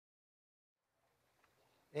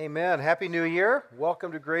Amen. Happy New Year.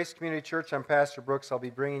 Welcome to Grace Community Church. I'm Pastor Brooks. I'll be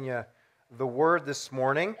bringing you the Word this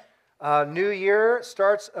morning. New Year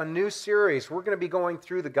starts a new series. We're going to be going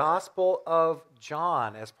through the Gospel of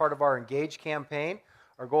John as part of our Engage campaign.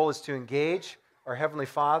 Our goal is to engage our Heavenly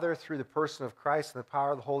Father through the person of Christ and the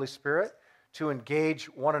power of the Holy Spirit, to engage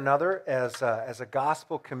one another as a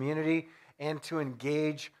gospel community, and to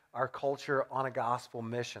engage our culture on a gospel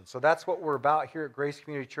mission. So that's what we're about here at Grace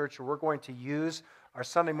Community Church, and we're going to use our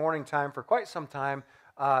Sunday morning time for quite some time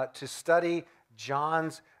to study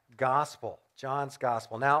John's Gospel. John's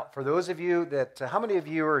Gospel. Now, for those of you that, how many of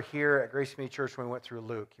you are here at Grace Community Church when we went through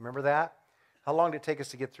Luke? You remember that? How long did it take us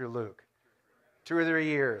to get through Luke? 2 or 3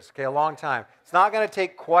 years. Okay, a long time. It's not going to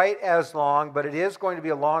take quite as long, but it is going to be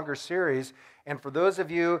a longer series. And for those of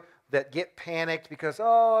you that get panicked because,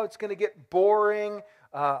 it's going to get boring,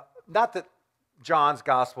 not that John's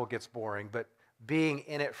Gospel gets boring, but being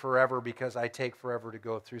in it forever because I take forever to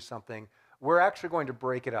go through something, we're actually going to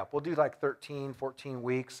break it up. We'll do like 13, 14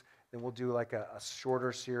 weeks, then we'll do like a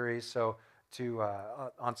shorter series so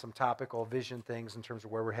on some topical vision things in terms of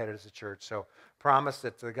where we're headed as a church. So promise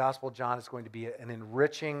that the Gospel of John is going to be an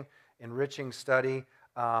enriching study.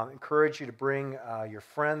 Encourage you to bring your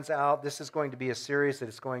friends out. This is going to be a series that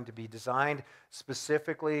is going to be designed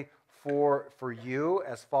specifically for you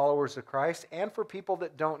as followers of Christ and for people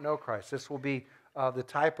that don't know Christ. This will be the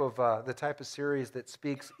type of series that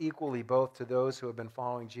speaks equally both to those who have been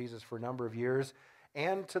following Jesus for a number of years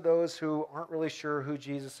and to those who aren't really sure who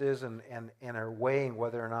Jesus is and are weighing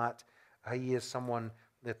whether or not he is someone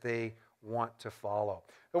that they want to follow.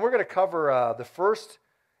 And we're going to cover the first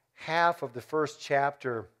half of the first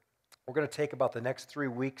chapter. We're going to take about the next 3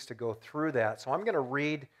 weeks to go through that. So I'm going to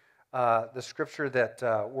read the scripture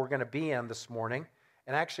that we're going to be in this morning.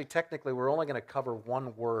 And actually, technically, we're only going to cover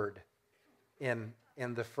one word in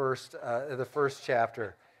the first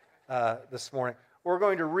chapter this morning. We're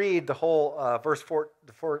going to read the whole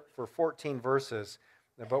for 14 verses,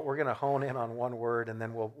 but we're going to hone in on one word, and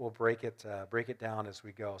then we'll break it down as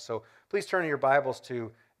we go. So please turn your Bibles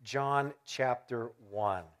to John chapter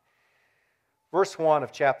 1. Verse 1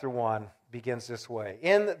 of chapter 1 begins this way.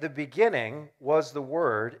 In the beginning was the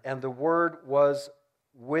Word, and the Word was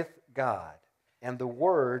with God, and the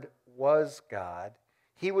Word was God.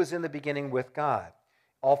 He was in the beginning with God.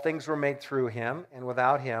 All things were made through him, and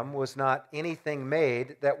without him was not anything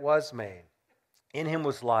made that was made. In him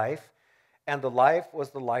was life, and the life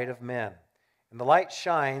was the light of men. And the light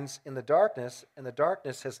shines in the darkness, and the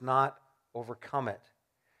darkness has not overcome it.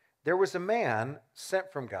 There was a man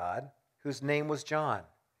sent from God, whose name was John.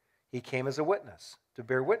 He came as a witness, to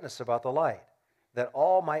bear witness about the light, that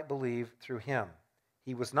all might believe through him.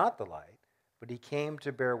 He was not the light, but he came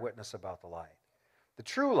to bear witness about the light. The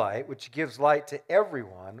true light, which gives light to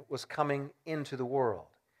everyone, was coming into the world.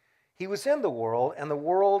 He was in the world, and the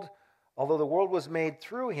world, although the world was made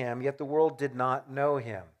through him, yet the world did not know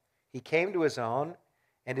him. He came to his own,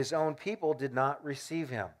 and his own people did not receive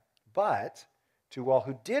him. But to all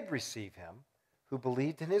who did receive him, who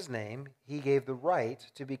believed in his name, he gave the right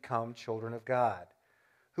to become children of God,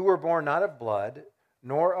 who were born not of blood,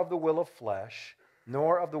 nor of the will of flesh,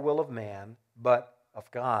 nor of the will of man, but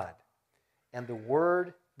of God. And the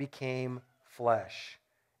Word became flesh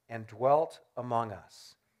and dwelt among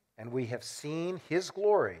us, and we have seen his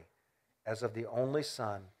glory as of the only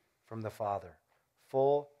Son from the Father,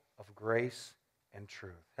 full of grace and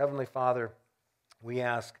truth. Heavenly Father, we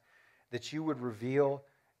ask that you would reveal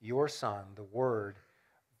your Son, the Word,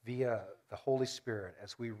 via the Holy Spirit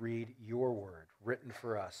as we read your Word, written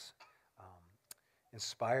for us,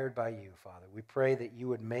 inspired by you, Father. We pray that you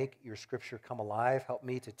would make your Scripture come alive. Help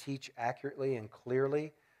me to teach accurately and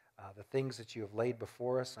clearly the things that you have laid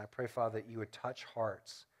before us. And I pray, Father, that you would touch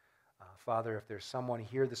hearts. Father, if there's someone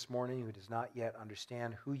here this morning who does not yet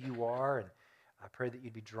understand who you are, and I pray that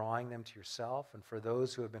you'd be drawing them to yourself. And for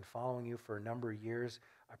those who have been following you for a number of years,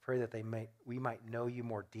 I pray that we might know you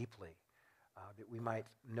more deeply, that we might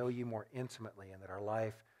know you more intimately, and that our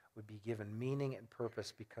life would be given meaning and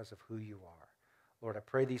purpose because of who you are. Lord, I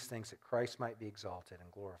pray these things that Christ might be exalted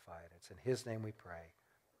and glorified. It's in his name we pray.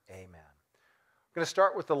 Amen. I'm going to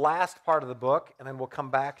start with the last part of the book, and then we'll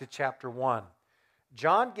come back to chapter 1.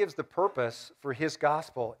 John gives the purpose for his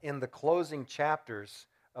gospel in the closing chapters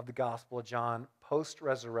of the Gospel of John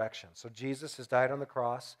post-resurrection. So Jesus has died on the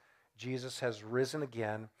cross. Jesus has risen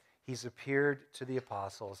again. He's appeared to the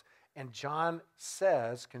apostles. And John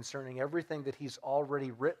says, concerning everything that he's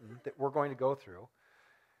already written that we're going to go through,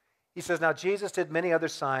 he says, now Jesus did many other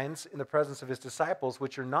signs in the presence of his disciples,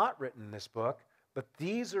 which are not written in this book, but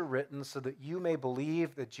these are written so that you may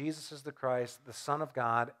believe that Jesus is the Christ, the Son of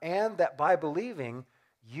God, and that by believing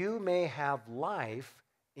you may have life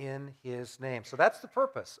in his name. So that's the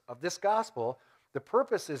purpose of this gospel. The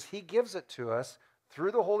purpose is he gives it to us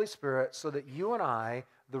through the Holy Spirit so that you and I,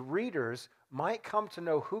 the readers, might come to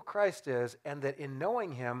know who Christ is, and that in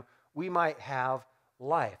knowing him, we might have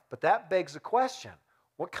life. But that begs a question.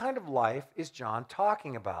 What kind of life is John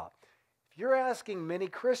talking about? If you're asking many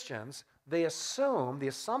Christians, they assume, the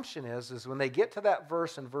assumption is when they get to that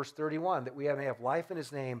verse in verse 31, that we may have life in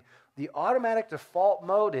his name, the automatic default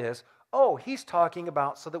mode is, oh, he's talking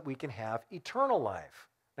about so that we can have eternal life.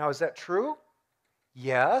 Now, is that true?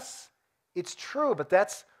 Yes, it's true,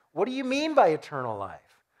 but what do you mean by eternal life?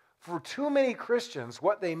 For too many Christians,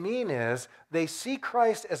 what they mean is they see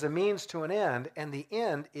Christ as a means to an end, and the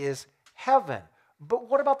end is heaven. But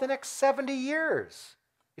what about the next 70 years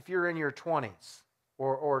if you're in your 20s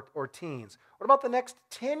or teens? What about the next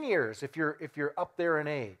 10 years if you're up there in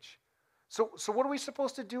age? So what are we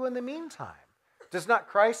supposed to do in the meantime? Does not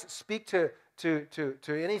Christ speak to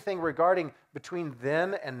anything regarding between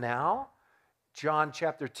then and now? John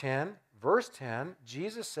chapter 10, verse 10,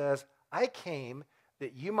 Jesus says, I came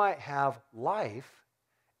that you might have life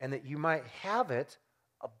and that you might have it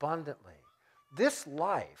abundantly. This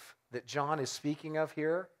life that John is speaking of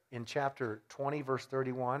here in chapter 20, verse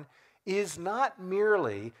 31, is not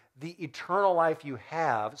merely the eternal life you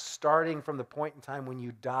have starting from the point in time when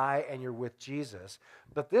you die and you're with Jesus,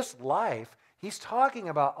 but this life, he's talking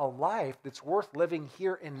about a life that's worth living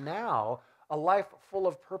here and now, a life full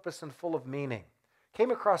of purpose and full of meaning.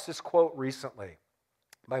 Came across this quote recently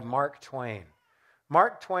by Mark Twain.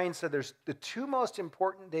 Mark Twain said there's the two most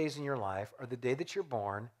important days in your life are the day that you're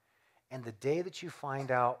born and the day that you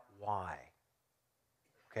find out why.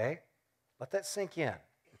 Okay? Let that sink in.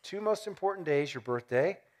 The two most important days, your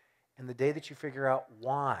birthday and the day that you figure out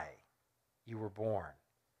why you were born.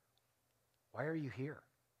 Why are you here?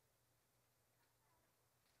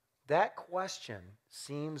 That question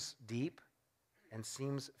seems deep and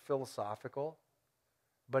seems philosophical,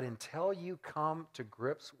 but until you come to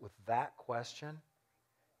grips with that question,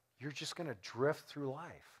 you're just going to drift through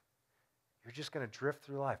life. You're just going to drift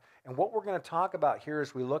through life. And what we're going to talk about here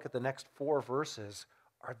as we look at the next 4 verses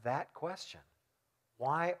are that question.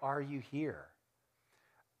 Why are you here?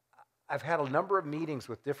 I've had a number of meetings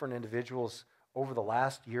with different individuals over the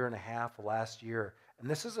last year and a half, the last year, and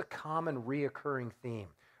this is a common reoccurring theme.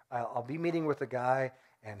 I'll be meeting with a guy,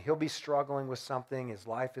 and he'll be struggling with something. His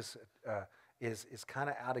life is kind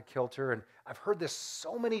of out of kilter, and I've heard this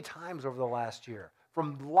so many times over the last year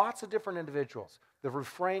from lots of different individuals. The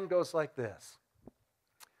refrain goes like this.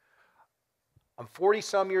 I'm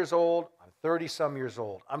 40-some years old. I'm 30-some years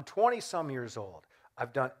old. I'm 20-some years old.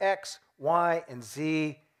 I've done X, Y, and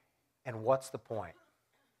Z, and what's the point?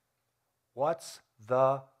 What's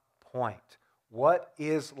the point? What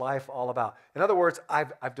is life all about? In other words,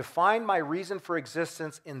 I've defined my reason for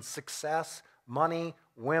existence in success, money,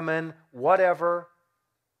 women, whatever.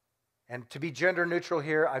 And to be gender neutral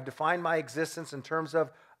here, I've defined my existence in terms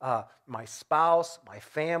of my spouse, my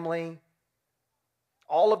family,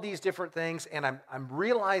 all of these different things, and I'm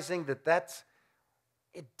realizing that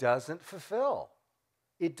it doesn't fulfill.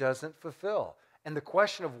 It doesn't fulfill. And the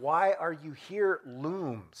question of why are you here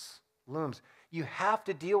looms. You have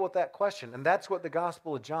to deal with that question, and that's what the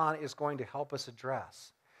Gospel of John is going to help us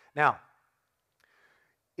address. Now,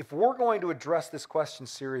 if we're going to address this question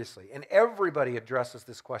seriously, and everybody addresses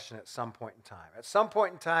this question at some point in time. At some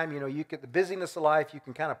point in time, you get the busyness of life, you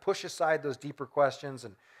can kind of push aside those deeper questions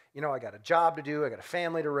and, I got a job to do, I got a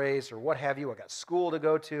family to raise, or what have you, I got school to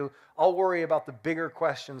go to. I'll worry about the bigger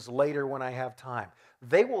questions later when I have time.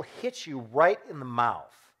 They will hit you right in the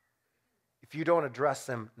mouth if you don't address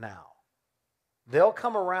them now. They'll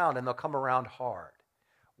come around, and they'll come around hard.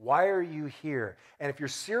 Why are you here? And if you're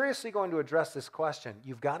seriously going to address this question,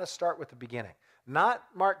 you've got to start with the beginning. Not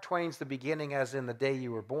Mark Twain's the beginning as in the day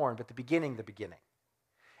you were born, but the beginning.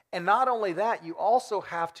 And not only that, you also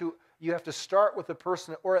have to start with the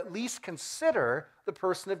person, or at least consider the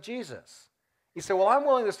person of Jesus. You say, well, I'm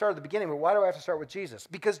willing to start at the beginning, but why do I have to start with Jesus?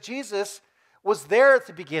 Because Jesus was there at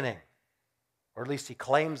the beginning, or at least he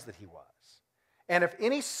claims that he was. And if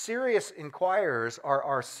any serious inquirers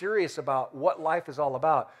are serious about what life is all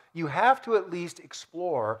about, you have to at least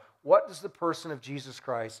explore what does the person of Jesus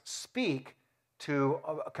Christ speak to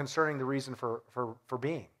concerning the reason for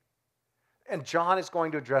being. And John is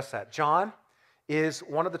going to address that. John is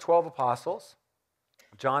one of the 12 apostles.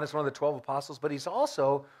 But he's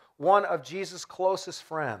also one of Jesus' closest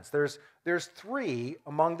friends. There's 3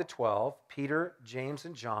 among the 12, Peter, James,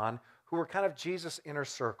 and John, who were kind of Jesus' inner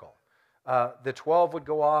circle. the 12 would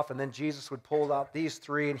go off, and then Jesus would pull out these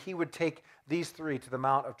three, and he would take these three to the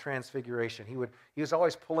Mount of Transfiguration. He was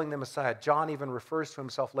always pulling them aside. John even refers to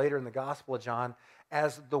himself later in the Gospel of John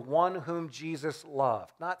as the one whom Jesus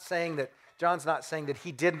loved. John's not saying that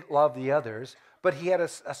he didn't love the others, but he had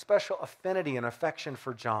a special affinity and affection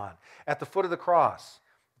for John. At the foot of the cross,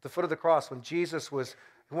 when Jesus was,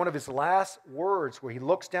 one of his last words where he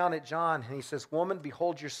looks down at John and he says, "Woman,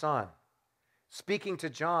 behold your son." Speaking to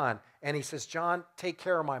John, and he says, "John, take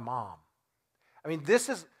care of my mom." I mean, this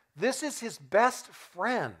is his best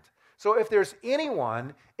friend. So if there's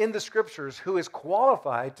anyone in the Scriptures who is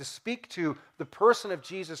qualified to speak to the person of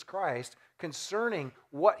Jesus Christ concerning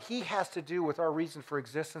what he has to do with our reason for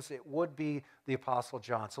existence, it would be the Apostle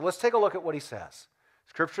John. So let's take a look at what he says.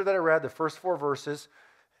 Scripture that I read, the first 4 verses,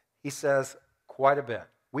 he says quite a bit.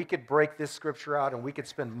 We could break this scripture out and we could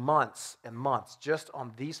spend months and months just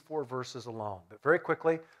on these 4 verses alone. But very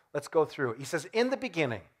quickly, let's go through it. He says, in the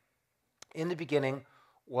beginning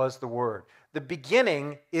was the Word. The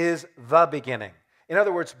beginning is the beginning. In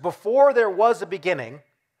other words, before there was a beginning,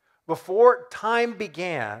 before time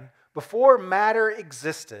began, before matter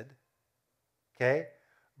existed, okay,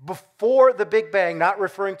 before the Big Bang, not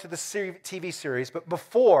referring to the TV series, but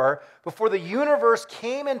before the universe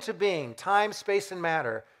came into being, time, space, and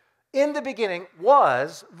matter, in the beginning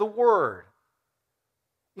was the Word.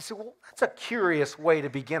 You say, well, that's a curious way to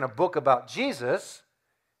begin a book about Jesus,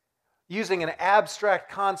 using an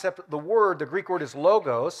abstract concept, the Word, the Greek word is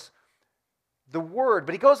logos, the Word.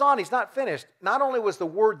 But he goes on, he's not finished. Not only was the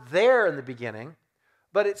Word there in the beginning,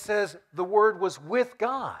 but it says the Word was with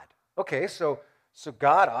God. Okay, so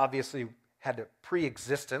God obviously had a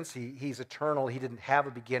pre-existence. He's eternal. He didn't have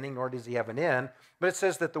a beginning, nor does he have an end. But it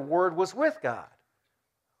says that the Word was with God.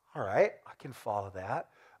 All right, I can follow that.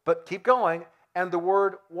 But keep going. And the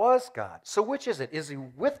Word was God. So which is it? Is he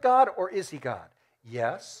with God or is he God?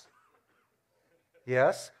 Yes.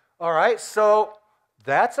 Yes. All right, so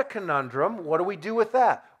that's a conundrum. What do we do with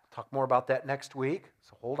that? We'll talk more about that next week.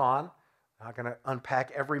 So hold on. I'm not going to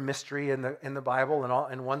unpack every mystery in the Bible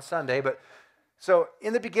in one Sunday, but so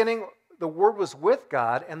in the beginning, the Word was with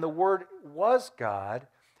God, and the Word was God.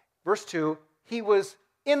 Verse 2, he was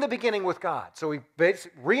in the beginning with God. So he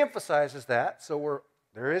basically reemphasizes that. So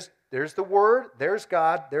there's the Word, there's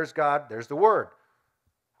God, there's the Word.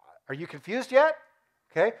 Are you confused yet?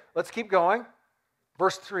 Okay, let's keep going.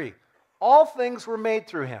 Verse 3, all things were made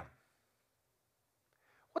through him.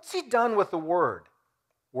 What's he done with the Word?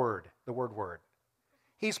 The word.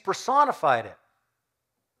 He's personified it.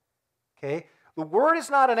 Okay? The Word is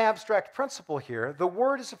not an abstract principle here. The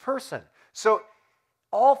Word is a person. So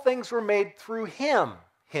all things were made through him.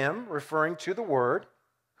 Him referring to the Word,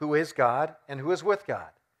 who is God and who is with God.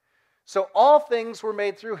 So all things were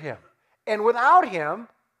made through him. And without him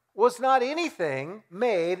was not anything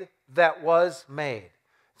made that was made.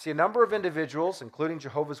 See, a number of individuals, including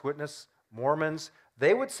Jehovah's Witnesses, Mormons,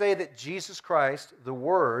 they would say that Jesus Christ, the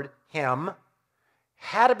Word, him,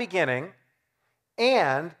 had a beginning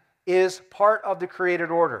and is part of the created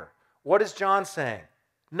order. What is John saying?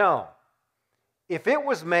 No. If it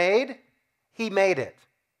was made, he made it.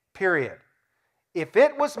 Period. If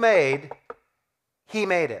it was made, he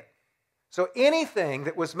made it. So anything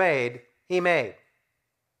that was made, he made.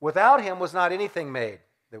 Without him was not anything made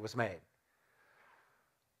that was made.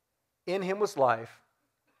 In him was life,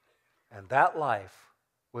 and that life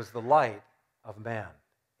was the light of man.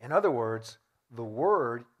 In other words, the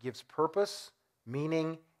Word gives purpose,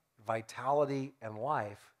 meaning, vitality, and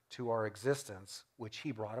life to our existence, which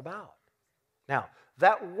he brought about. Now,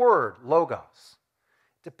 that word, logos,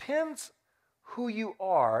 depends who you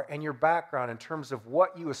are and your background in terms of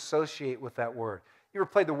what you associate with that word. You ever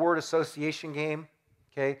played the word association game?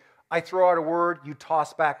 Okay, I throw out a word, you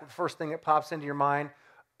toss back the first thing that pops into your mind.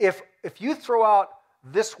 If you throw out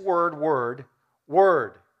this word,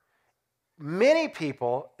 many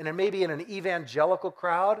people, and maybe in an evangelical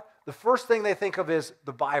crowd, the first thing they think of is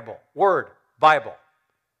the Bible. Bible.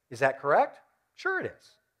 Is that correct? Sure it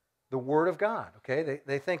is. The Word of God, okay?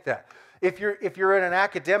 They think that. If you're in an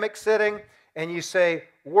academic setting and you say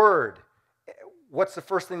word, what's the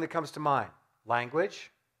first thing that comes to mind?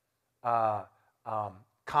 Language,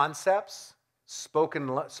 concepts, spoken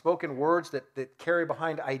words that carry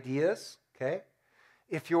behind ideas, okay?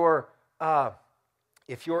 If you're at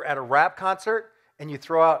a rap concert and you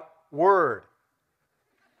throw out word,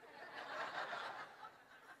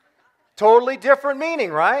 totally different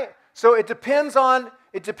meaning, right? So it depends on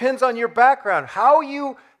your background. How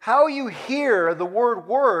you hear the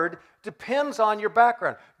word depends on your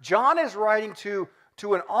background. John is writing to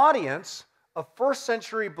an audience of first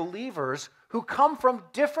century believers who come from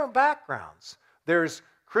different backgrounds. There's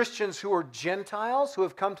Christians who are Gentiles who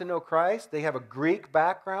have come to know Christ. They have a Greek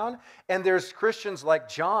background. And there's Christians like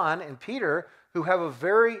John and Peter who have a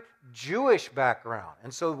very Jewish background.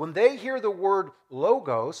 And so when they hear the word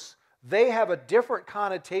logos, they have a different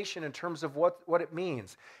connotation in terms of what it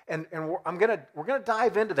means. And we're going to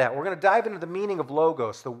dive into that. We're going to dive into the meaning of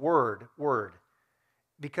logos, the word,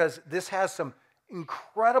 because this has some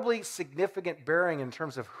incredibly significant bearing in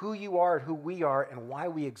terms of who you are and who we are and why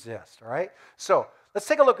we exist, all right? So let's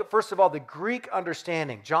take a look at, first of all, the Greek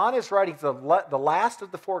understanding. John is writing the last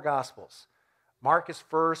of the four Gospels. Mark is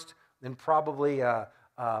first, then probably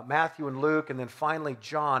Matthew and Luke, and then finally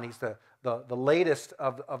John. He's the latest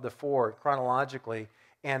of the four chronologically.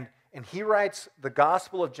 And he writes the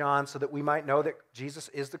Gospel of John so that we might know that Jesus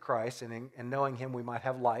is the Christ, and knowing him we might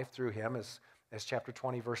have life through him, as chapter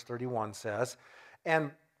 20, verse 31 says.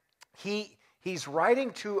 And he's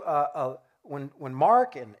writing to, when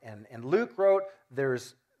Mark and Luke wrote,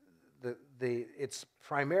 there's it's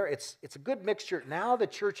a good mixture. Now the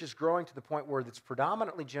church is growing to the point where it's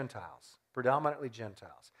predominantly Gentiles.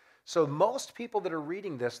 So most people that are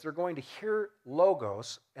reading this, they're going to hear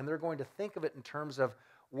logos, and they're going to think of it in terms of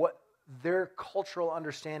what their cultural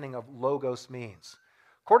understanding of logos means.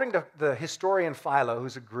 According to the historian Philo,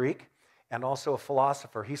 who's a Greek and also a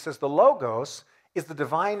philosopher, he says the logos is the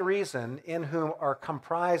divine reason in whom are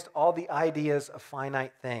comprised all the ideas of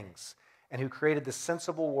finite things, and who created the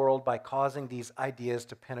sensible world by causing these ideas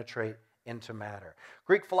to penetrate into matter.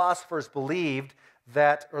 Greek philosophers believed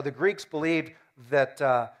that, or the Greeks believed that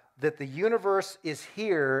the universe is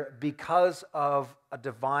here because of a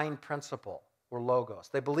divine principle, or logos.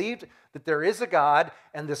 They believed that there is a God,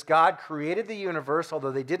 and this God created the universe,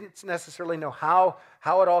 although they didn't necessarily know how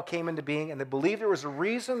it all came into being, and they believed there was a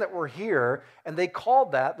reason that we're here, and they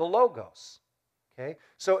called that the logos. Okay?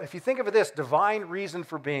 So if you think of this, divine reason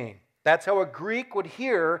for being, that's how a Greek would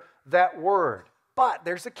hear that word. But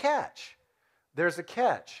there's a catch.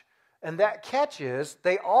 And that catch is,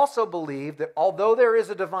 they also believe that although there is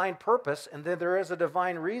a divine purpose, and that there is a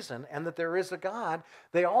divine reason, and that there is a God,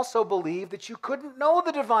 they also believe that you couldn't know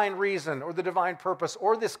the divine reason, or the divine purpose,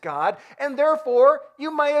 or this God, and therefore, you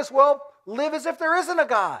may as well live as if there isn't a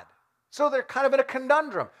God. So they're kind of in a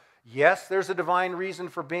conundrum. Yes, there's a divine reason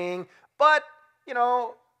for being, but,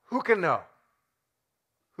 who can know?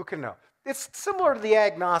 Who can know? It's similar to the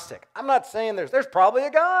agnostic. I'm not saying there's probably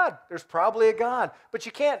a God. There's probably a God. But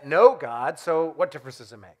you can't know God, so what difference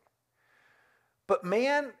does it make? But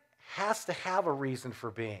man has to have a reason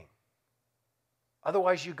for being.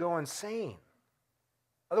 Otherwise you go insane.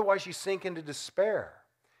 Otherwise you sink into despair.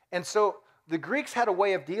 And so the Greeks had a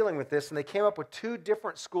way of dealing with this, and they came up with two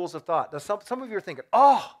different schools of thought. Now some of you are thinking,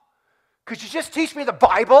 could you just teach me the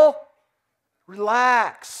Bible?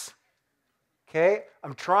 Relax. Okay,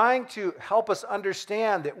 I'm trying to help us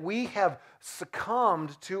understand that we have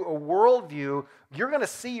succumbed to a worldview. You're going to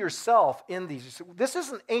see yourself in these. This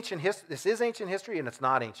isn't ancient history. This is ancient history, and it's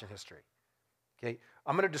not ancient history. Okay,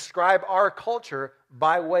 I'm going to describe our culture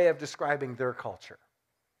by way of describing their culture.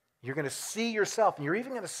 You're going to see yourself, and you're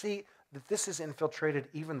even going to see that this has infiltrated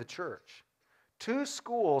even the church. Two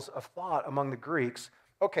schools of thought among the Greeks.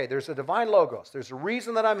 Okay, there's a divine logos. There's a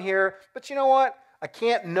reason that I'm here, but you know what? I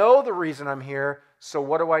can't know the reason I'm here, so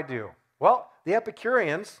what do? Well, the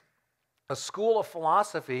Epicureans, a school of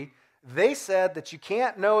philosophy, they said that you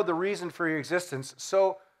can't know the reason for your existence,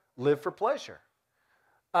 so live for pleasure.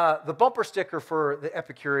 The bumper sticker for the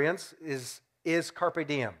Epicureans is carpe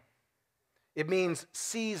diem. It means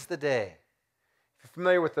seize the day. If you're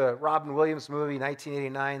familiar with the Robin Williams movie,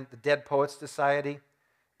 1989, The Dead Poets Society,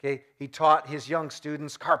 okay, he taught his young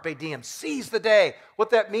students, carpe diem, seize the day. What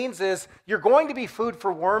that means is you're going to be food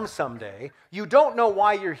for worms someday. You don't know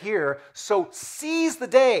why you're here, so seize the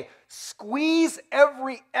day. Squeeze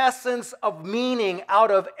every essence of meaning out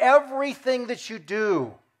of everything that you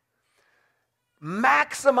do.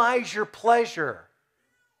 Maximize your pleasure.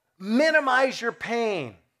 Minimize your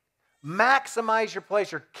pain. Maximize your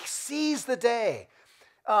pleasure. Seize the day.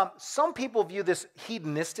 Some people view this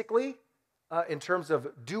hedonistically, in terms of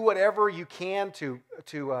do whatever you can to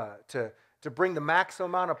bring the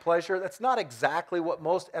maximum amount of pleasure. That's not exactly what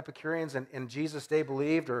most Epicureans in Jesus' day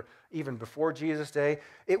believed, or even before Jesus' day.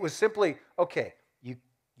 It was simply, okay,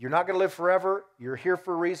 you're not going to live forever. You're here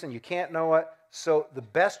for a reason. You can't know it. So the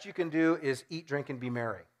best you can do is eat, drink, and be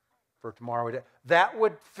merry for tomorrow. That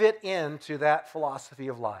would fit into that philosophy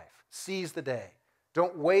of life. Seize the day.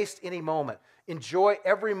 Don't waste any moment. Enjoy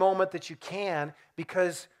every moment that you can,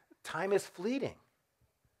 because time is fleeting.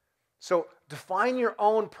 So define your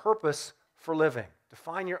own purpose for living.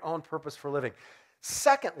 Define your own purpose for living.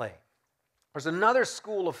 Secondly, There's another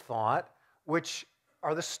school of thought, which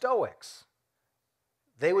are the Stoics.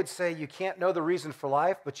 They would say you can't know the reason for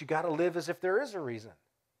life, but you got to live as if there is a reason.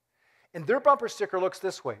 And their bumper sticker looks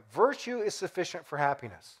this way: virtue is sufficient for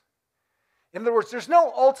happiness. In other words, there's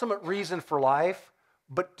no ultimate reason for life,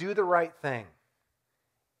 but do the right thing,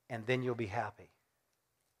 and then you'll be happy.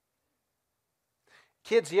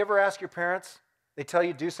 Kids, you ever ask your parents, they tell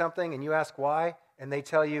you do something, and you ask why, and they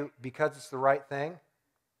tell you because it's the right thing?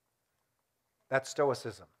 That's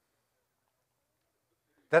Stoicism.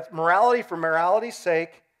 That's morality for morality's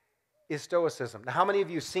sake is Stoicism. Now, how many of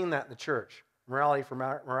you have seen that in the church? Morality for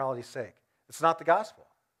morality's sake. It's not the gospel.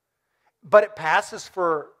 But it passes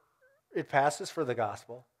for the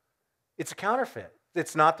gospel. It's a counterfeit.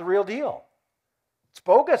 It's not the real deal. It's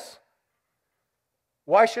bogus.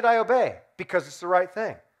 Why should I obey? Because it's the right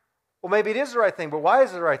thing. Well, maybe it is the right thing, but why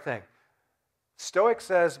is it the right thing? Stoic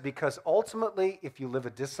says because ultimately, if you live a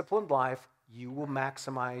disciplined life, you will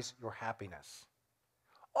maximize your happiness.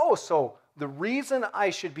 Oh, so the reason I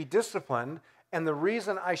should be disciplined and the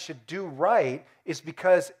reason I should do right is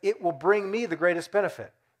because it will bring me the greatest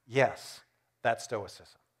benefit. Yes, that's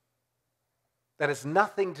Stoicism. That has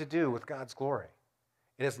nothing to do with God's glory.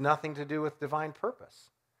 It has nothing to do with divine purpose.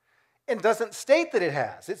 It doesn't state that it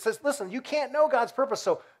has. It says, listen, you can't know God's purpose,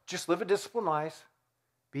 so just live a disciplined life,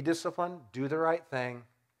 be disciplined, do the right thing,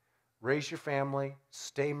 raise your family,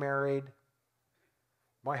 stay married.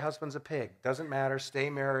 My husband's a pig. Doesn't matter.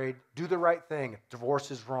 Stay married. Do the right thing.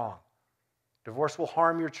 Divorce is wrong. Divorce will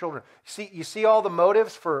harm your children. You see all the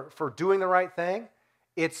motives for doing the right thing?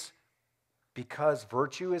 It's because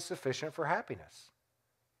virtue is sufficient for happiness.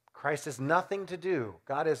 Christ has nothing to do.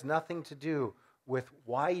 God has nothing to do with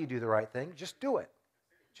why you do the right thing. Just do it.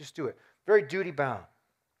 Just do it. Very duty bound.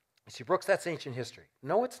 You see, Brooks, that's ancient history.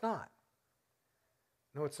 No, it's not.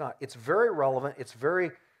 No, it's not. It's very relevant. It's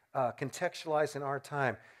very contextualized in our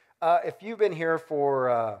time. If you've been here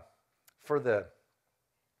for the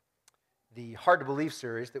Hard to Believe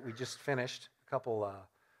series that we just finished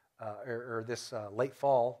this late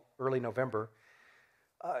fall, early November,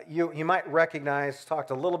 you might recognize,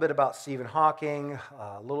 talked a little bit about Stephen Hawking,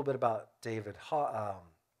 a little bit about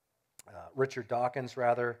Richard Dawkins,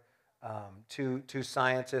 two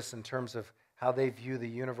scientists in terms of how they view the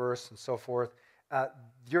universe and so forth.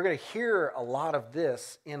 You're going to hear a lot of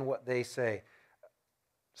this in what they say.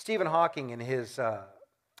 Stephen Hawking, in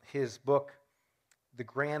his book, The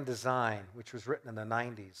Grand Design, which was written in the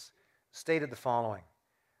 90s, stated the following: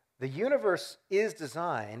 the universe is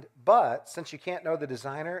designed, but since you can't know the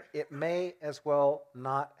designer, it may as well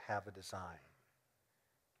not have a design.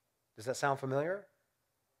 Does that sound familiar?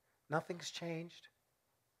 Nothing's changed.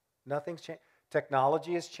 Nothing's changed.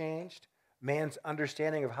 Technology has changed. Man's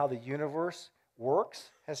understanding of how the universe works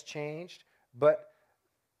has changed, but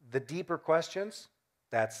the deeper questions,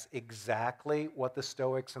 that's exactly what the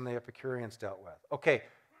Stoics and the Epicureans dealt with. Okay,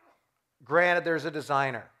 granted there's a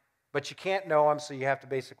designer, but you can't know him, so you have to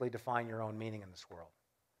basically define your own meaning in this world.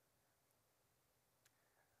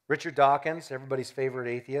 Richard Dawkins, everybody's favorite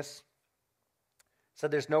atheist, said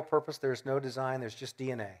there's no purpose, there's no design, there's just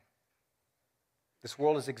DNA. This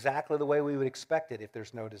world is exactly the way we would expect it if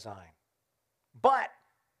there's no design. But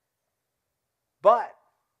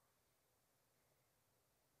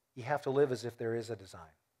you have to live as if there is a design.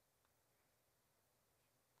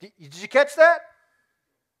 Did you catch that?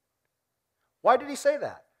 Why did he say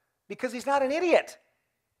that? Because he's not an idiot.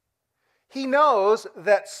 He knows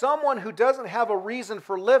that someone who doesn't have a reason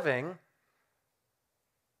for living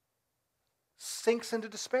sinks into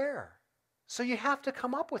despair. So you have to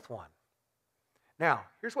come up with one. Now,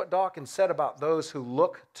 here's what Dawkins said about those who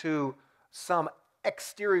look to some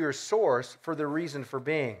exterior source for the reason for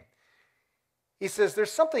being. He says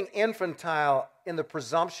there's something infantile in the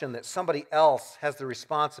presumption that somebody else has the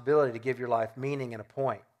responsibility to give your life meaning and a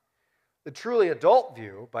point. The truly adult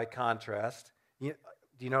view, by contrast, do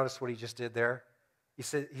you notice what he just did there?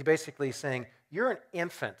 He basically is saying, you're an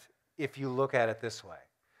infant if you look at it this way.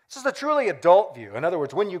 This is the truly adult view. In other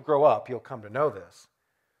words, when you grow up, you'll come to know this.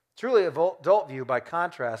 Truly adult view, by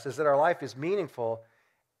contrast, is that our life is meaningful,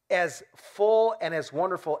 as full and as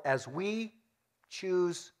wonderful as we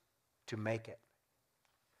choose to make it.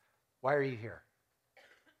 Why are you here?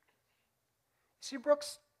 See,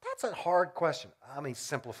 Brooks, that's a hard question. Let me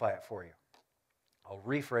simplify it for you. I'll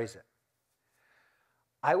rephrase it.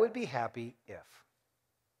 I would be happy if.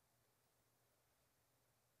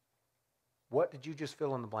 What did you just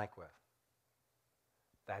fill in the blank with?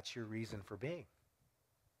 That's your reason for being.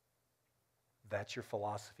 That's your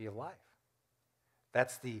philosophy of life.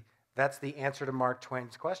 That's the answer to Mark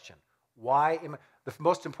Twain's question. Why the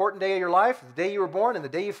most important day of your life is the day you were born and the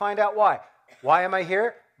day you find out why. Why am I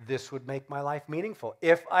here? This would make my life meaningful.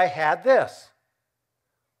 If I had this,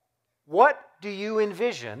 what do you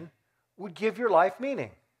envision would give your life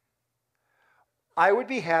meaning? I would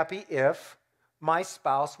be happy if my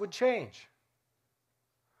spouse would change.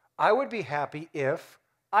 I would be happy if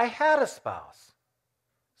I had a spouse.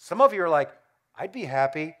 Some of you are like, I'd be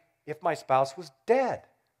happy if my spouse was dead.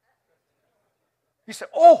 You say,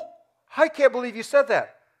 oh, I can't believe you said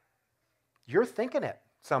that. You're thinking it,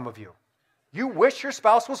 some of you. You wish your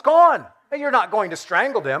spouse was gone. And you're not going to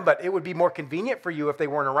strangle them, but it would be more convenient for you if they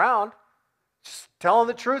weren't around. Just telling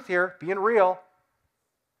the truth here, being real.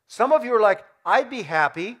 Some of you are like, I'd be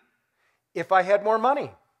happy if I had more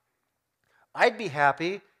money. I'd be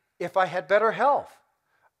happy if I had better health.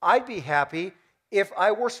 I'd be happy if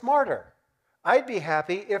I were smarter. I'd be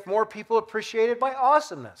happy if more people appreciated my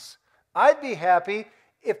awesomeness. I'd be happy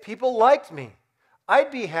if people liked me.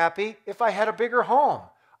 I'd be happy if I had a bigger home.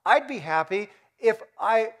 I'd be happy if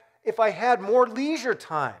I had more leisure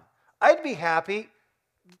time. I'd be happy.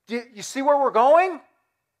 Do you see where we're going?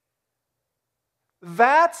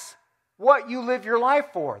 That's what you live your life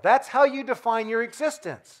for. That's how you define your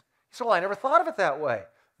existence. So, well, I never thought of it that way.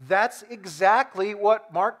 That's exactly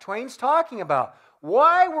what Mark Twain's talking about.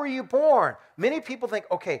 Why were you born? Many people think,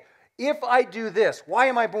 okay, if I do this, why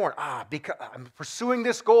am I born? Because I'm pursuing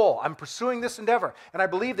this goal. I'm pursuing this endeavor. And I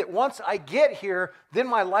believe that once I get here, then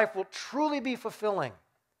my life will truly be fulfilling.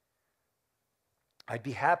 I'd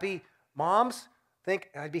be happy, moms,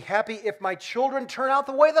 I'd be happy if my children turn out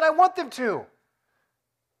the way that I want them to.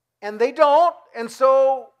 And they don't, and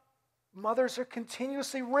so mothers are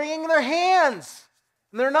continuously wringing their hands,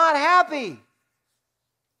 and they're not happy.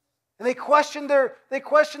 And they question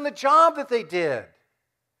the job that they did.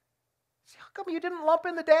 How come you didn't lump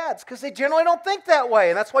in the dads? Because they generally don't think that way,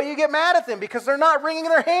 and that's why you get mad at them, because they're not wringing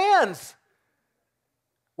their hands.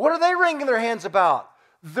 What are they wringing their hands about?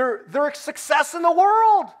 Their success in the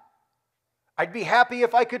world. I'd be happy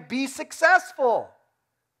if I could be successful.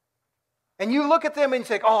 And you look at them and you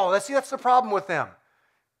think, oh, that's the problem with them.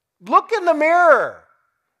 Look in the mirror.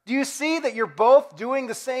 Do you see that you're both doing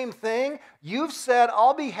the same thing? You've said,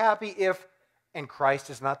 I'll be happy if, and Christ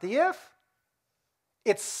is not the if.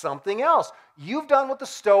 It's something else. You've done what the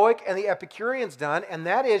Stoic and the Epicureans done, and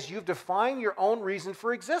that is you've defined your own reason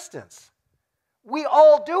for existence. We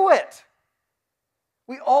all do it.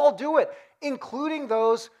 We all do it, including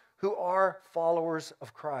those who are followers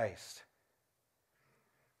of Christ.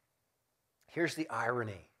 Here's the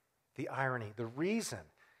irony. The reason.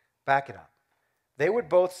 Back it up. They would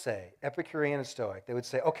both say, Epicurean and Stoic, they would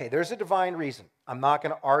say, okay, there's a divine reason. I'm not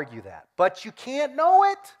going to argue that. But you can't know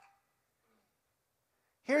it.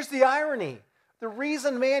 Here's the irony. The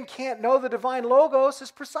reason man can't know the divine logos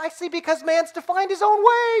is precisely because man's defined his own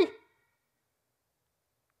way.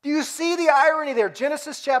 Do you see the irony there?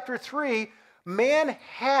 Genesis chapter 3, man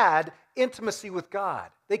had intimacy with God.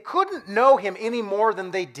 They couldn't know him any more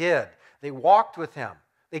than they did. They walked with him.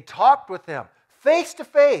 They talked with him face to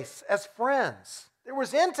face as friends. There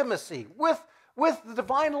was intimacy with the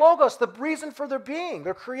divine logos, the reason for their being,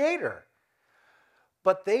 their creator.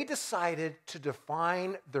 But they decided to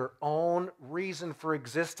define their own reason for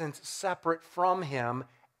existence separate from him,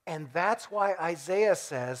 and that's why Isaiah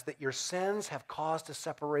says that your sins have caused a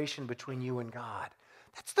separation between you and God.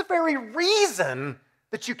 That's the very reason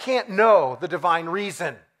that you can't know the divine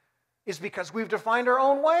reason, is because we've defined our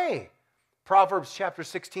own way. Proverbs chapter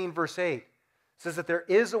 16, verse 8 says that there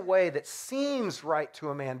is a way that seems right to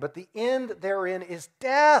a man, but the end therein is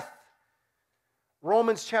death.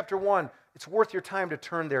 Romans chapter 1, it's worth your time to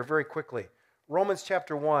turn there very quickly. Romans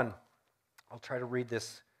chapter 1, I'll try to read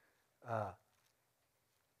this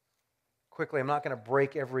quickly. I'm not going to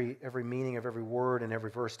break every meaning of every word and every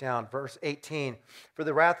verse down. Verse 18, for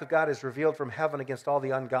the wrath of God is revealed from heaven against all the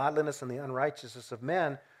ungodliness and the unrighteousness of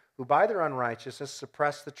men, who by their unrighteousness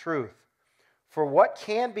suppress the truth. For what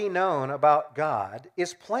can be known about God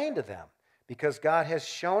is plain to them, because God has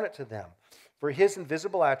shown it to them. For his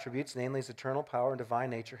invisible attributes, namely his eternal power and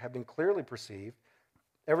divine nature, have been clearly perceived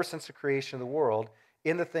ever since the creation of the world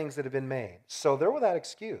in the things that have been made. So they're without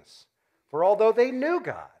excuse. For although they knew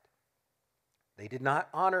God, they did not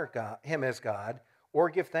honor him as God or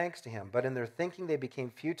give thanks to him, but in their thinking they became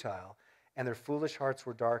futile, and their foolish hearts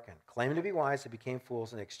were darkened. Claiming to be wise, they became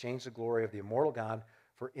fools and exchanged the glory of the immortal God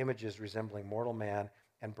for images resembling mortal man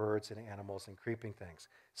and birds and animals and creeping things.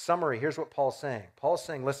 Summary, here's what Paul's saying. Paul's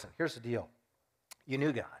saying, listen, here's the deal. You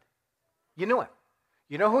knew God. You knew him.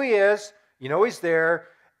 You know who he is. You know he's there.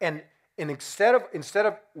 And instead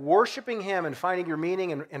of worshiping him and finding your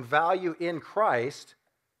meaning and value in Christ,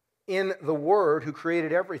 in the Word who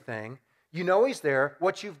created everything, You know He's there.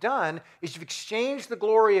 What you've done is you've exchanged the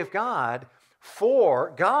glory of God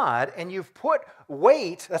for God, and you've put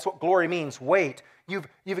weight, that's what glory means, weight. You've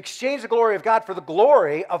exchanged the glory of God for the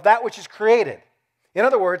glory of that which is created. In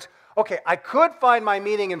other words, okay, I could find my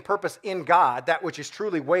meaning and purpose in God, that which is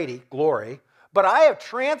truly weighty, glory, but I have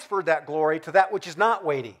transferred that glory to that which is not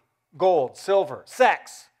weighty, gold, silver,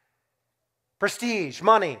 sex, prestige,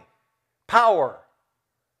 money, power,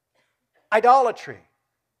 idolatry.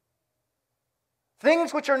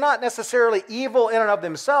 Things which are not necessarily evil in and of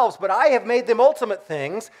themselves, but I have made them ultimate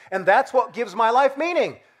things, and that's what gives my life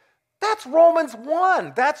meaning. That's Romans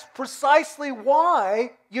 1. That's precisely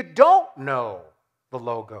why you don't know the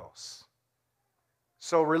Logos.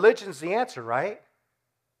 So religion's the answer, right?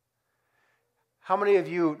 How many of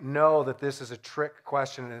you know that this is a trick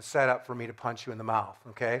question and it's set up for me to punch you in the mouth,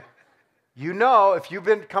 okay? You know, if you've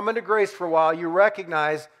been coming to grace for a while, you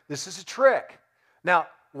recognize this is a trick. Now,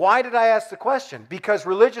 why did I ask the question? Because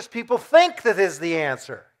religious people think that is the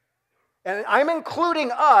answer. And I'm including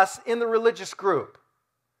us in the religious group.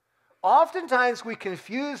 Oftentimes we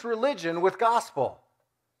confuse religion with gospel.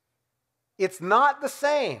 It's not the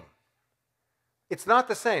same. It's not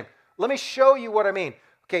the same. Let me show you what I mean.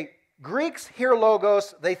 Okay, Greeks hear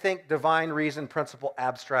logos, they think divine reason, principle,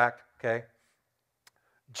 abstract, okay?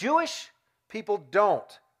 Jewish people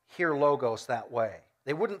don't hear logos that way.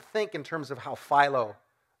 They wouldn't think in terms of how Philo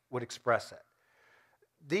would express it.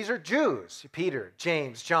 These are Jews, Peter,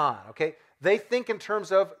 James, John, okay? They think in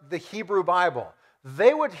terms of the Hebrew Bible.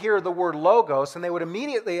 They would hear the word logos and they would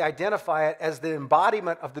immediately identify it as the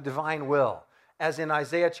embodiment of the divine will, as in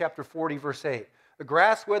Isaiah chapter 40, verse 8. The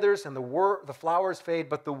grass withers and the flowers fade,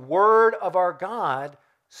 but the word of our God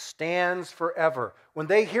stands forever. When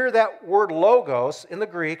they hear that word logos in the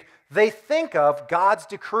Greek, they think of God's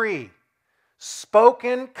decree,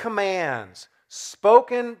 spoken commands,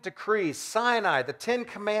 spoken decrees, Sinai, the 10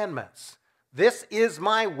 Commandments. This is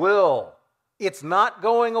my will. It's not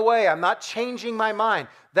going away. I'm not changing my mind.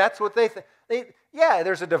 That's what they think. Yeah,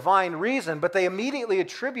 there's a divine reason, but they immediately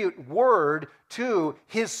attribute word to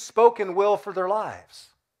His spoken will for their lives.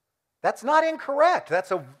 That's not incorrect.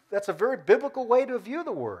 That's a very biblical way to view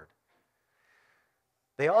the word.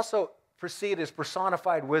 They also perceive it as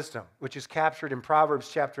personified wisdom, which is captured in Proverbs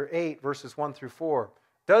chapter 8, verses 1 through 4.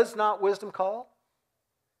 Does not wisdom call?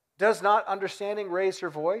 Does not understanding raise her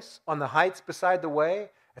voice? On the heights beside the way,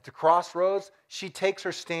 at the crossroads, she takes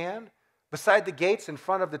her stand. Beside the gates in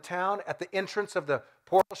front of the town, at the entrance of the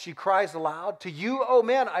portal, she cries aloud, "To you, O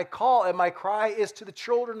men, I call, and my cry is to the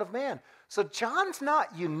children of man." So John's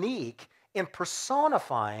not unique in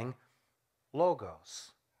personifying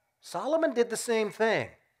logos. Solomon did the same thing.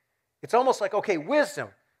 It's almost like, okay,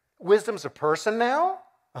 wisdom. Wisdom's a person now?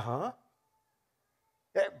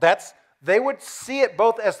 They would see it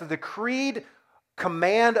both as the decreed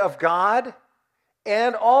command of God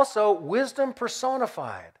and also wisdom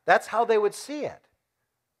personified. That's how they would see it.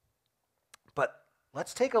 But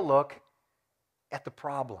let's take a look at the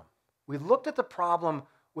problem. We looked at the problem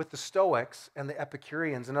with the Stoics and the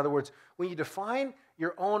Epicureans. In other words, when you define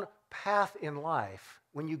your own path in life,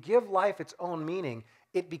 when you give life its own meaning,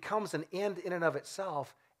 it becomes an end in and of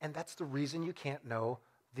itself, and that's the reason you can't know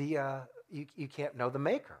you can't know the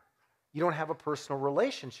Maker. You don't have a personal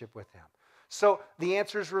relationship with Him. So the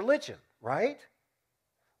answer is religion, right?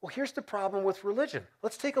 Well, here's the problem with religion.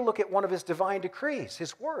 Let's take a look at one of His divine decrees,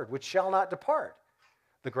 His word, which shall not depart.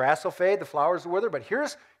 The grass will fade, the flowers will wither, but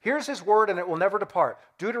here's His word, and it will never depart.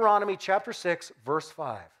 Deuteronomy chapter 6, verse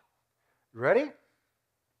 5. You ready?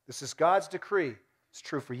 This is God's decree. It's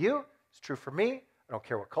true for you. It's true for me. I don't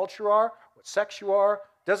care what culture you are, what sex you are.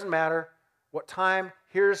 Doesn't matter what time.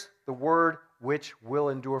 Here's the word which will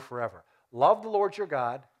endure forever. Love the Lord your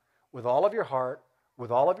God with all of your heart,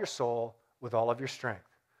 with all of your soul, with all of your strength.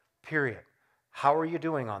 Period. How are you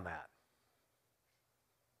doing on that?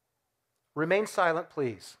 Remain silent,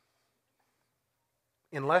 please.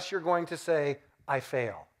 Unless you're going to say, I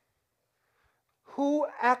fail. Who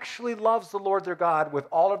actually loves the Lord their God with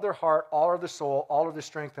all of their heart, all of their soul, all of their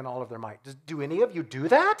strength, and all of their might? Do any of you do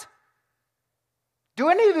that? Do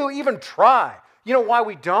any of you even try? You know why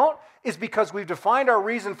we don't? Is because we've defined our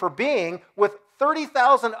reason for being with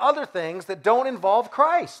 30,000 other things that don't involve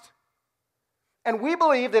Christ. And we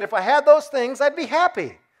believe that if I had those things, I'd be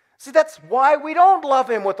happy. See, that's why we don't love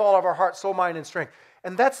Him with all of our heart, soul, mind, and strength.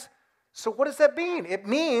 So what does that mean? It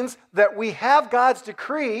means that we have God's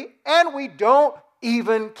decree and we don't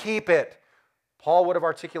even keep it. Paul would have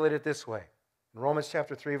articulated it this way. In Romans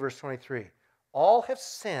chapter 3, verse 23. All have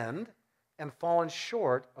sinned and fallen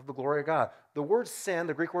short of the glory of God. The word sin,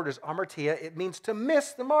 the Greek word is amartia. It means to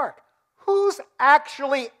miss the mark. Who's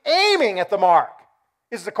actually aiming at the mark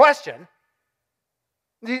is the question.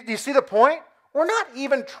 Do you see the point? We're not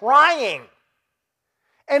even trying.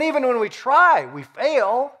 And even when we try, we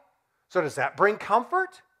fail. So does that bring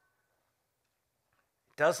comfort?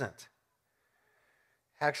 It doesn't.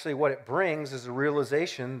 Actually, what it brings is a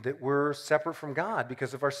realization that we're separate from God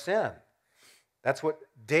because of our sin. That's what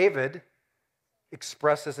David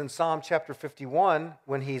expresses in Psalm chapter 51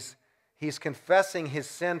 when he's confessing his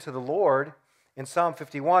sin to the Lord in Psalm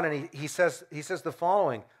 51, and he says the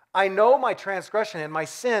following: I know my transgression and my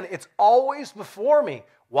sin, it's always before me.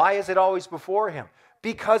 Why is it always before him?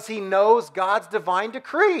 Because he knows God's divine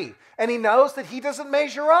decree, and he knows that he doesn't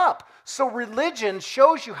measure up. So religion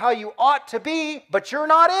shows you how you ought to be, but you're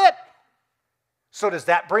not it. So does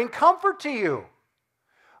that bring comfort to you?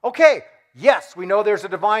 Okay, yes, we know there's a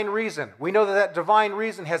divine reason. We know that divine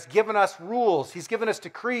reason has given us rules. He's given us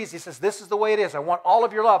decrees. He says, this is the way it is. I want all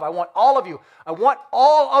of your love. I want all of you. I want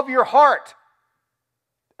all of your heart.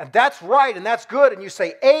 And that's right, and that's good. And you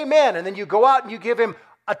say, amen. And then you go out and you give him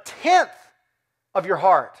a tenth of your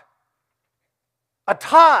heart. A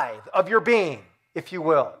tithe of your being, if you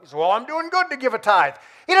will. You say, well, I'm doing good to give a tithe.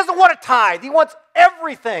 He doesn't want a tithe. He wants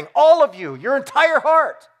everything, all of you, your entire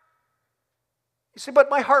heart. You say, but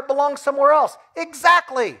my heart belongs somewhere else.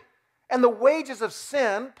 Exactly. And the wages of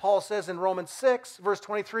sin, Paul says in Romans 6, verse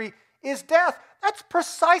 23, is death. That's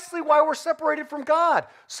precisely why we're separated from God.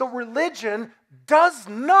 So religion does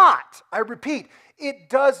not, I repeat, it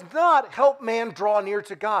does not help man draw near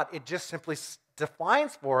to God. It just simply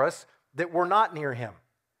defines for us that we're not near him.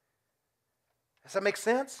 Does that make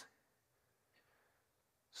sense?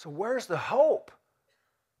 So where's the hope?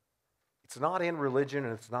 It's not in religion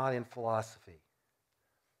and it's not in philosophy.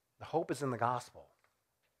 The hope is in the gospel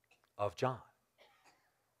of John.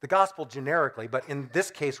 The gospel generically, but in this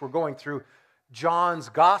case we're going through John's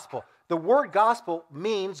gospel. The word gospel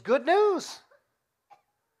means good news.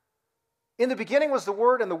 In the beginning was the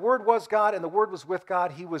Word, and the Word was God, and the Word was with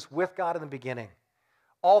God. He was with God in the beginning.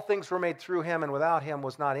 All things were made through him, and without him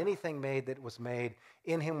was not anything made that was made.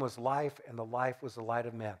 In him was life, and the life was the light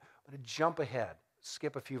of men. I'm going to jump ahead,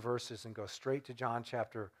 skip a few verses, and go straight to John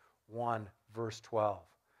chapter 1, verse 12.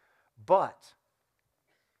 But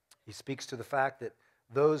he speaks to the fact that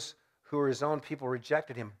those who were his own people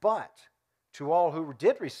rejected him. But to all who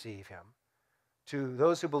did receive him, to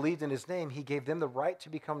those who believed in his name, he gave them the right to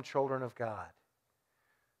become children of God.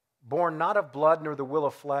 Born not of blood, nor the will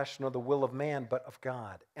of flesh, nor the will of man, but of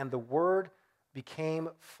God. And the Word became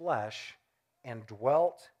flesh and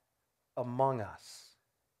dwelt among us.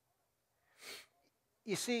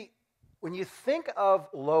 You see, when you think of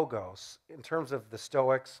logos, in terms of the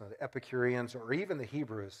Stoics, or the Epicureans, or even the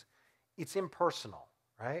Hebrews, it's impersonal,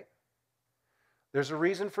 right? There's a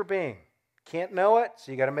reason for being. Can't know it,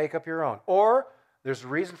 so you got to make up your own. Or there's a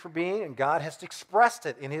reason for being, and God has expressed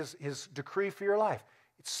it in his decree for your life.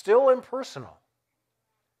 It's still impersonal.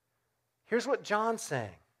 Here's what John's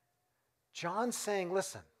saying. John's saying,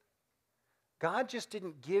 listen, God just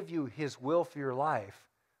didn't give you his will for your life.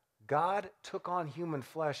 God took on human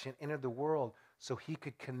flesh and entered the world so he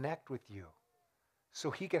could connect with you, so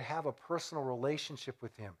he could have a personal relationship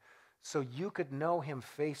with him, so you could know him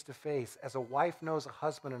face to face, as a wife knows a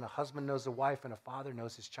husband, and a husband knows a wife, and a father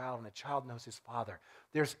knows his child, and a child knows his father.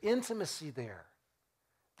 There's intimacy there.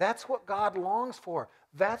 That's what God longs for.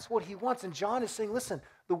 That's what he wants. And John is saying, listen,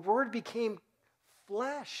 the Word became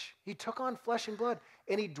flesh. He took on flesh and blood,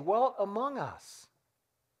 and he dwelt among us.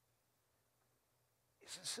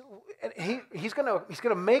 He's going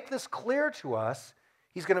to make this clear to us.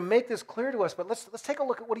 He's going to make this clear to us, but let's take a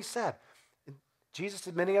look at what he said. Jesus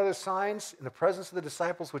did many other signs in the presence of the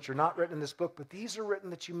disciples, which are not written in this book, but these are written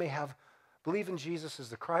that you may believe in Jesus as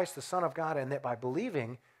the Christ, the Son of God, and that by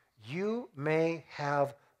believing you may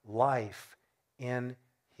have life in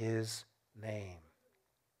his name.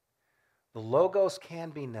 The Logos can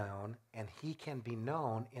be known, and he can be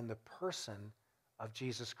known in the person of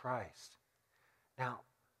Jesus Christ. Now,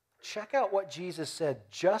 check out what Jesus said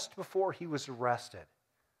just before he was arrested.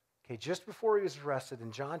 Okay, just before he was arrested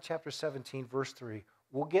in John chapter 17, verse 3,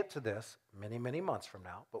 we'll get to this many, many months from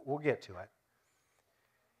now, but we'll get to it.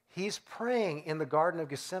 He's praying in the Garden of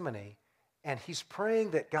Gethsemane, and he's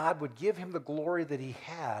praying that God would give him the glory that he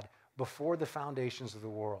had before the foundations of the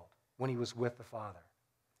world, when he was with the Father.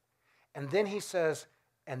 And then he says,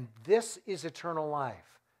 and this is eternal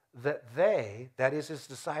life, that they, that is his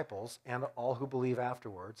disciples, and all who believe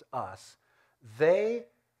afterwards, us,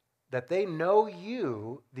 that they know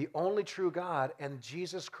you, the only true God, and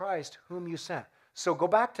Jesus Christ, whom you sent. So go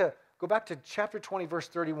back to chapter 20, verse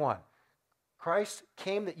 31. Christ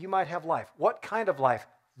came that you might have life. What kind of life?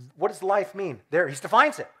 What does life mean? There, he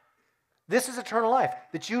defines it. This is eternal life,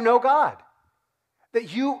 that you know God,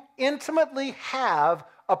 that you intimately have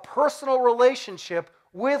a personal relationship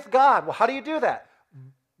with God. Well, how do you do that?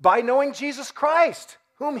 By knowing Jesus Christ,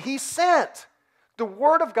 whom he sent. The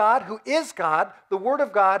Word of God, who is God, the Word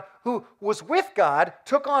of God, who was with God,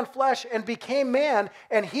 took on flesh and became man,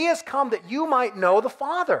 and he has come that you might know the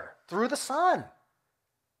Father through the Son.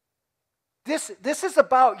 This is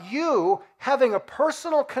about you having a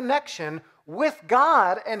personal connection with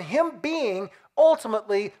God and him being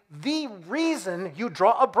ultimately the reason you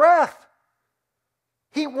draw a breath.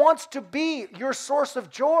 He wants to be your source of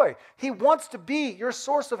joy. He wants to be your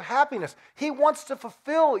source of happiness. He wants to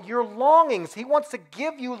fulfill your longings. He wants to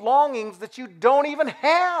give you longings that you don't even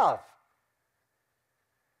have.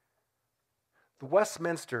 The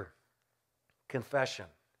Westminster Confession,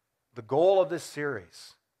 the goal of this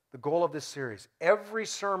series, every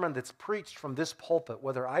sermon that's preached from this pulpit,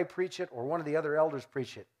 whether I preach it or one of the other elders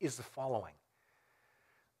preach it, is the following.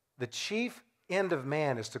 The chief end of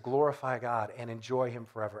man is to glorify God and enjoy him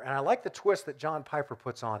forever. And I like the twist that John Piper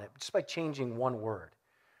puts on it, just by changing one word.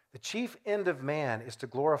 The chief end of man is to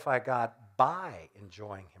glorify God by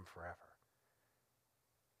enjoying him forever.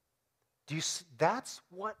 Do you see? That's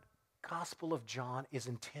what Gospel of John is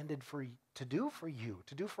intended to do for you,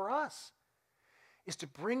 to do for us. Is to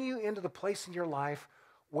bring you into the place in your life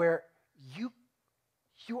where you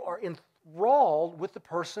are enthralled with the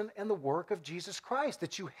person and the work of Jesus Christ,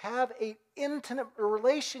 that you have an intimate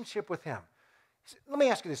relationship with him. Let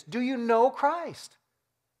me ask you this. Do you know Christ?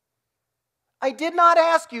 I did not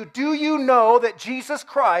ask you, do you know that Jesus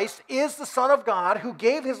Christ is the Son of God who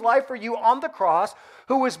gave his life for you on the cross,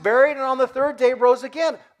 who was buried and on the third day rose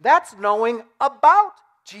again? That's knowing about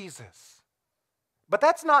Jesus. But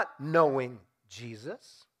that's not knowing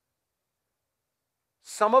Jesus.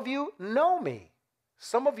 Some of you know me.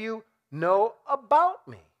 Some of you know about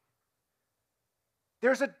me.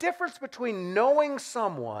 There's a difference between knowing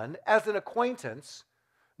someone as an acquaintance,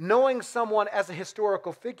 knowing someone as a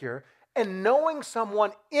historical figure, and knowing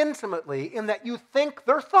someone intimately in that you think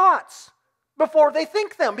their thoughts before they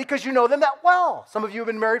think them because you know them that well. Some of you have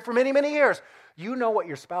been married for many, many years. You know what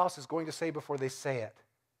your spouse is going to say before they say it.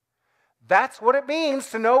 That's what it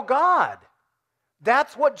means to know God.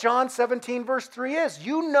 That's what John 17 verse 3 is.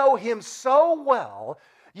 You know him so well,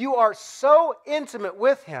 you are so intimate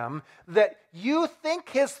with him that you think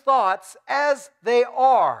his thoughts as they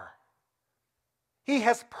are. He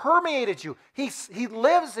has permeated you. He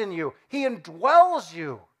lives in you. He indwells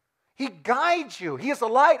you. He guides you. He is a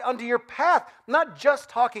light unto your path. I'm not just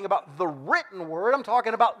talking about the written word. I'm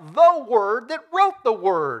talking about the word that wrote the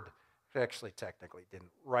word. Actually, technically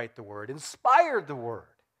didn't write the word, inspired the word.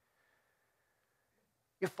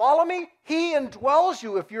 You follow me? He indwells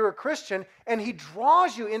you if you're a Christian, and he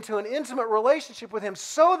draws you into an intimate relationship with him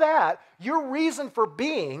so that your reason for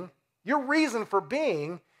being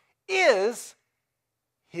is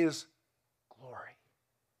his glory.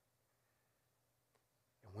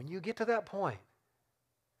 And when you get to that point,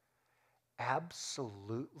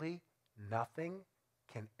 absolutely nothing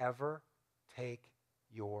can ever take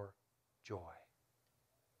your joy.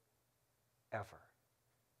 Ever.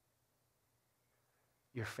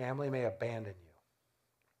 Your family may abandon you,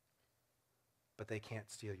 but they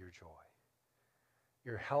can't steal your joy.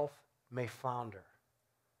 Your health may flounder,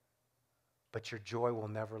 but your joy will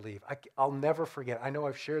never leave. I'll never forget. I know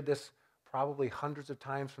I've shared this probably hundreds of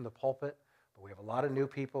times from the pulpit, but we have a lot of new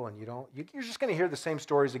people, and you're just going to hear the same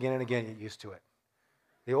stories again and again. Get used to it.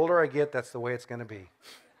 The older I get, that's the way it's going to be.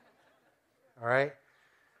 All right?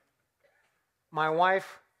 My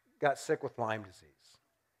wife got sick with Lyme disease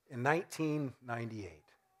in 1998.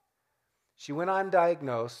 She went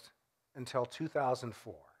undiagnosed until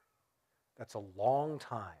 2004. That's a long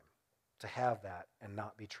time to have that and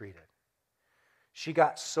not be treated. She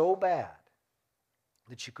got so bad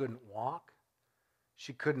that she couldn't walk.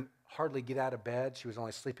 She couldn't hardly get out of bed. She was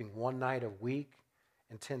only sleeping one night a week.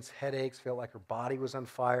 Intense headaches, felt like her body was on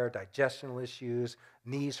fire, digestional issues,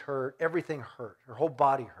 knees hurt, everything hurt. Her whole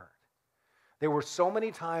body hurt. There were so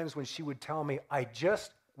many times when she would tell me, I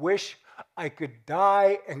just wish I could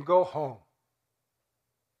die and go home.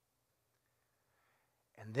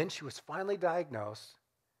 And then she was finally diagnosed,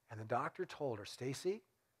 and the doctor told her, Stacy,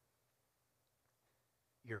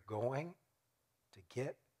 you're going to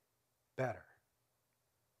get better.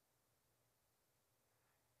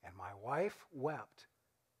 And my wife wept.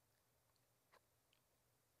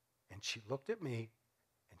 And she looked at me,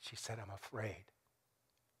 and she said, I'm afraid.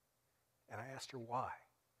 And I asked her why.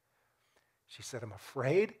 She said, I'm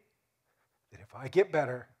afraid that if I get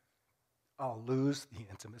better, I'll lose the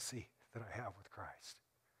intimacy that I have with Christ.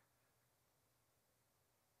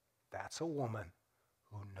 that's a woman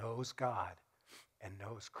who knows God and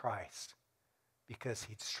knows Christ, because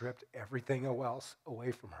he'd stripped everything else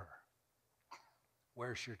away from her.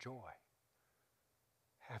 Where's your joy?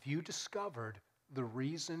 Have you discovered the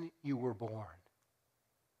reason you were born?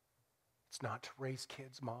 It's not to raise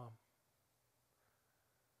kids, Mom.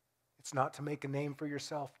 It's not to make a name for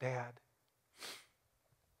yourself, Dad.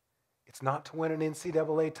 It's not to win an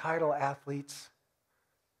NCAA title, athletes.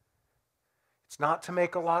 It's not to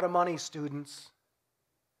make a lot of money, students.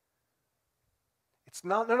 It's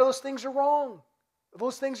not, none of those things are wrong.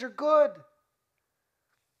 Those things are good.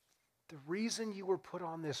 The reason you were put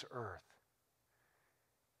on this earth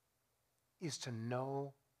is to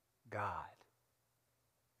know God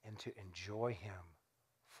and to enjoy him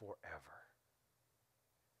forever.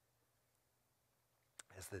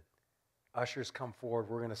 As the ushers come forward,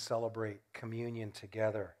 we're going to celebrate communion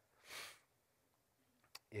together.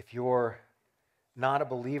 If you're not a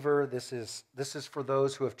believer, this is for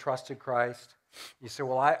those who have trusted Christ. You say,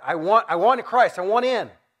 well, I want Christ. I want in.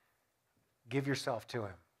 Give yourself to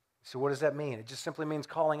him. So what does that mean? It just simply means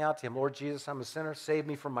calling out to him, Lord Jesus, I'm a sinner. Save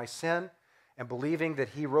me from my sin, and believing that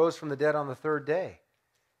he rose from the dead on the third day.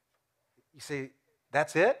 You say,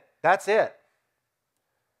 that's it? That's it.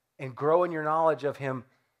 And grow in your knowledge of him,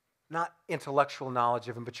 not intellectual knowledge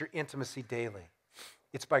of him, but your intimacy daily.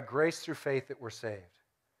 It's by grace through faith that we're saved.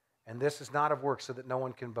 And this is not of works, so that no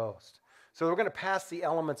one can boast. So we're going to pass the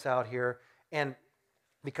elements out here, and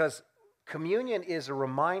because communion is a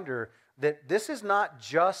reminder that this is not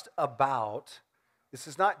just about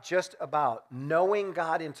knowing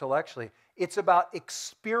God intellectually. It's about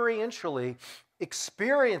experientially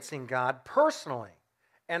experiencing God personally.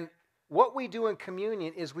 And what we do in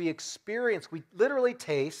communion is we literally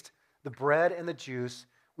taste the bread and the juice.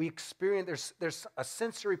 We experience, there's a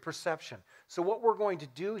sensory perception. So what we're going to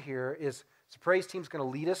do here is, the praise team's going to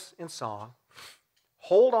lead us in song.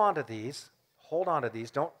 Hold on to these.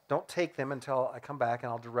 Don't take them until I come back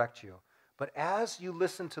and I'll direct you. But as you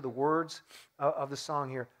listen to the words of the song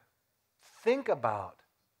here, think about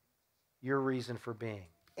your reason for being.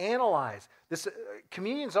 Analyze. This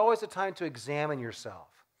communion is always a time to examine yourself.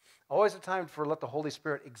 Always a time for let the Holy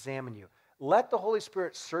Spirit examine you. Let the Holy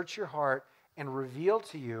Spirit search your heart and reveal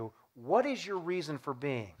to you what is your reason for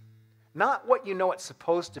being. Not what you know it's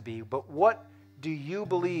supposed to be, but what do you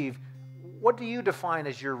believe, what do you define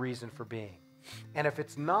as your reason for being? And if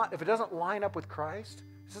it doesn't line up with Christ,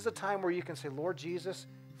 this is a time where you can say, Lord Jesus,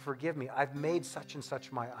 forgive me. I've made such and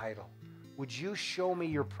such my idol. Would you show me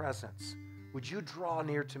your presence? Would you draw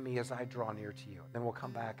near to me as I draw near to you? Then we'll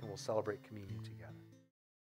come back and we'll celebrate communion together.